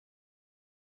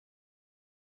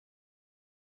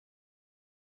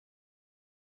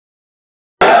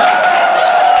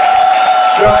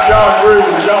Y'all agree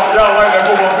with me. Y'all like that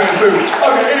football team too.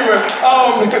 Okay, anyway,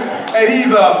 and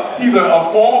he's a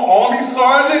former Army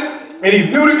sergeant, and he's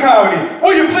new to comedy.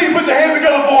 Will you please put your hands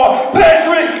together for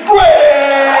Patrick Grady?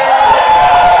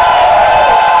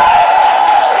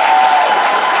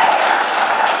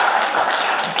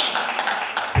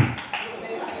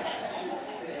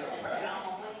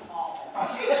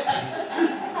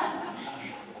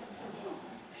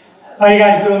 How you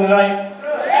guys doing tonight?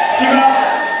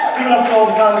 Give it up to all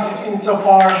the comics you've seen so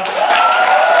far.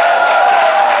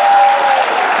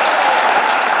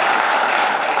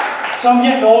 So I'm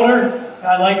getting older, and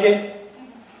I like it.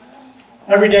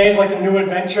 Every day is like a new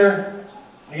adventure.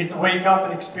 I get to wake up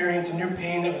and experience a new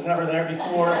pain that was never there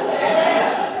before.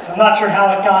 I'm not sure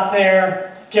how it got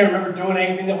there. Can't remember doing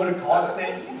anything that would have caused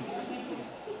it.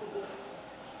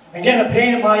 And getting a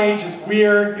pain at my age is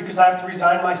weird because I have to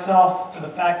resign myself to the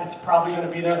fact that it's probably going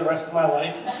to be there the rest of my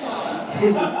life.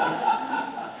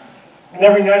 And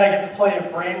every night I get to play a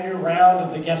brand new round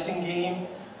of the guessing game.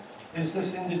 Is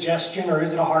this indigestion or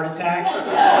is it a heart attack?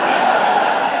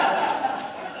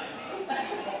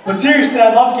 But seriously,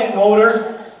 I love getting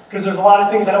older because there's a lot of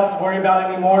things I don't have to worry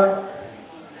about anymore.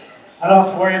 I don't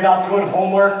have to worry about doing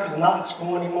homework because I'm not in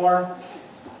school anymore.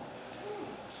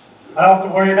 I don't have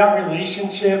to worry about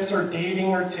relationships or dating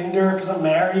or Tinder because I'm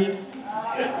married.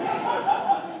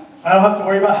 I don't have to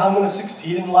worry about how I'm going to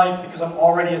succeed in life because I'm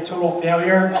already a total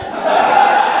failure.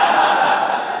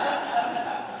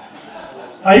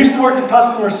 I used to work in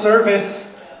customer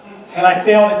service and I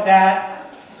failed at that.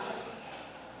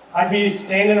 I'd be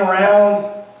standing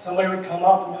around, somebody would come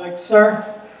up and be like, "Sir,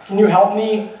 can you help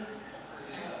me?"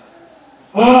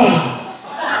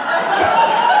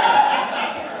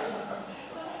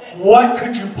 What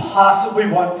could you possibly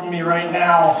want from me right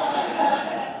now?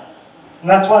 And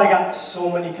that's why I got so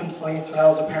many complaints when I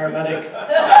was a paramedic.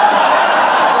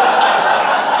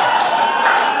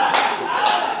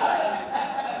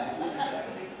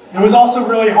 It was also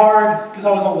really hard because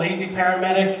I was a lazy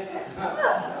paramedic.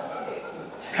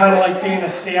 Kind of like being a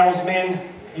salesman.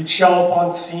 You'd show up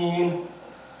on scene,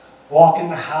 walk in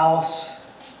the house,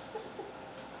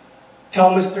 tell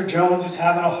Mr. Jones who's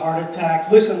having a heart attack,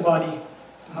 "Listen, buddy,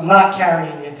 I'm not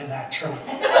carrying you to that trunk.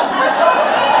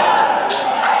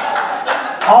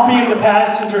 I'll be in the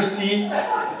passenger seat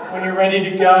when you're ready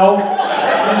to go.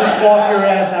 You just walk your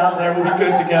ass out there, we'll be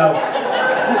good to go."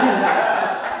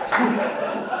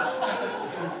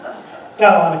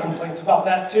 Got a lot of complaints about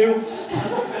that too.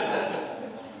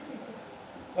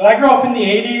 But I grew up in the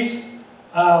 80s.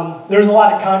 There was a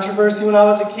lot of controversy when I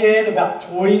was a kid about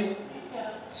toys,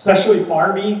 especially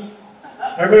Barbie.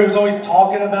 Everybody was always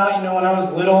talking about, when I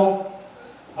was little,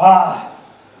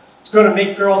 it's going to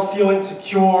make girls feel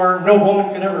insecure. No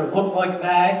woman could ever look like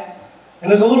that.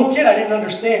 And as a little kid, I didn't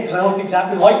understand because I looked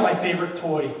exactly like my favorite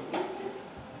toy,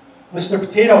 Mr.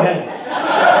 Potato Head.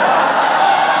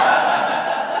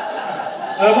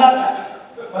 And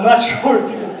I'm not sure if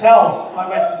you can tell by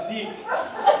my physique,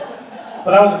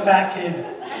 but I was a fat kid.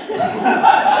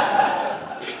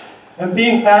 And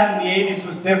being fat in the 80s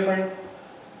was different.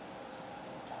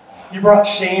 You brought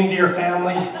shame to your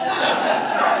family.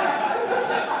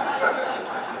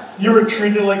 You were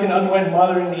treated like an unwed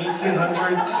mother in the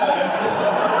 1800s.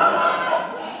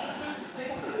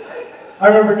 I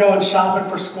remember going shopping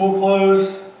for school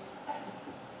clothes.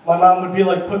 My mom would be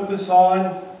like, "Put this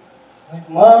on." I'm like,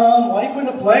 "Mom, why are you putting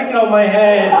a blanket on my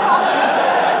head?"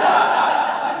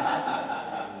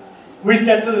 We'd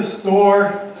get to the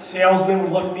store, the salesman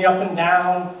would look me up and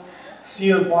down, see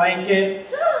the blanket.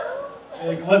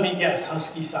 Like, "Let me guess,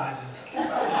 husky sizes."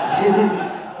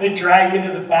 They dragged me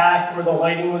to the back where the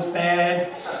lighting was bad,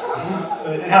 so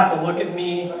they didn't have to look at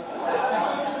me.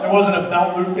 There wasn't a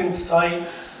belt loop in sight.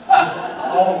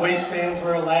 All the waistbands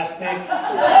were elastic.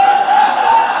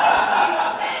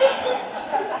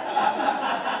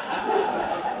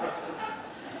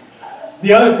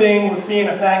 The other thing with being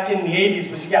a fat kid in the 80s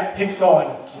was you got picked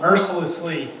on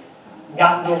mercilessly and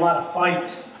got into a lot of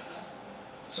fights.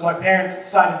 So my parents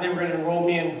decided they were going to enroll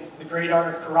me in the great art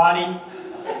of karate,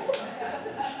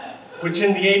 which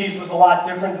in the 80s was a lot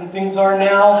different than things are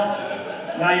now.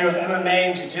 Now you have MMA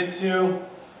and jiu-jitsu.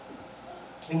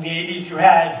 In the 80s you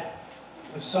had,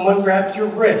 if someone grabbed your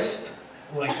wrist,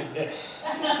 like this,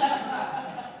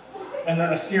 and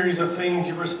then a series of things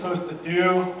you were supposed to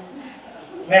do.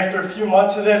 And after a few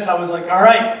months of this, I was like, "All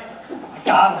right, I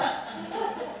got them."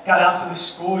 Got out to the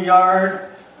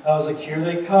schoolyard. I was like, "Here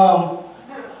they come."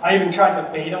 I even tried to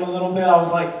bait them a little bit. I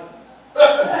was like,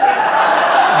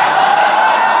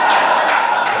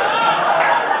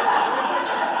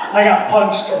 I got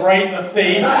punched right in the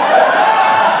face.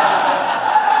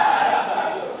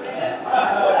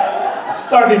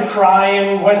 Started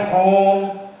crying, went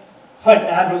home. My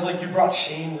dad was like, you brought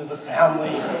shame to the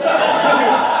family.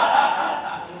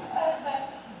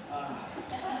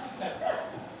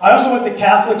 I also went to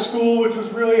Catholic school, which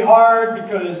was really hard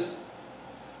because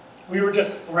we were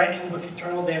just threatened with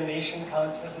eternal damnation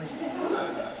constantly.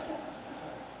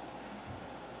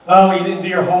 Oh, you didn't do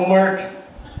your homework?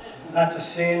 That's a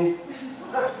sin.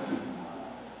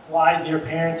 Lied to your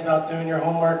parents about doing your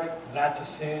homework? That's a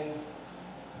sin.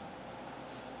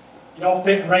 You don't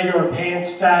fit in regular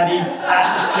pants, fatty?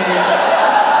 That's a sin.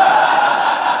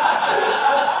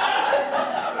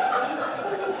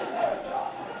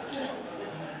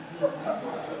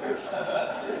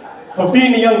 But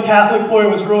being a young Catholic boy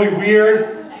was really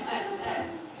weird,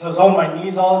 because I was on my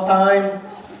knees all the time,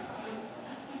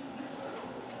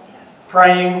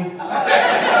 praying.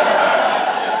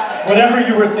 Whatever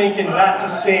you were thinking, that's a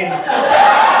sin.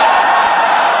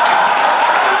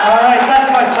 All right,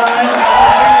 that's my time.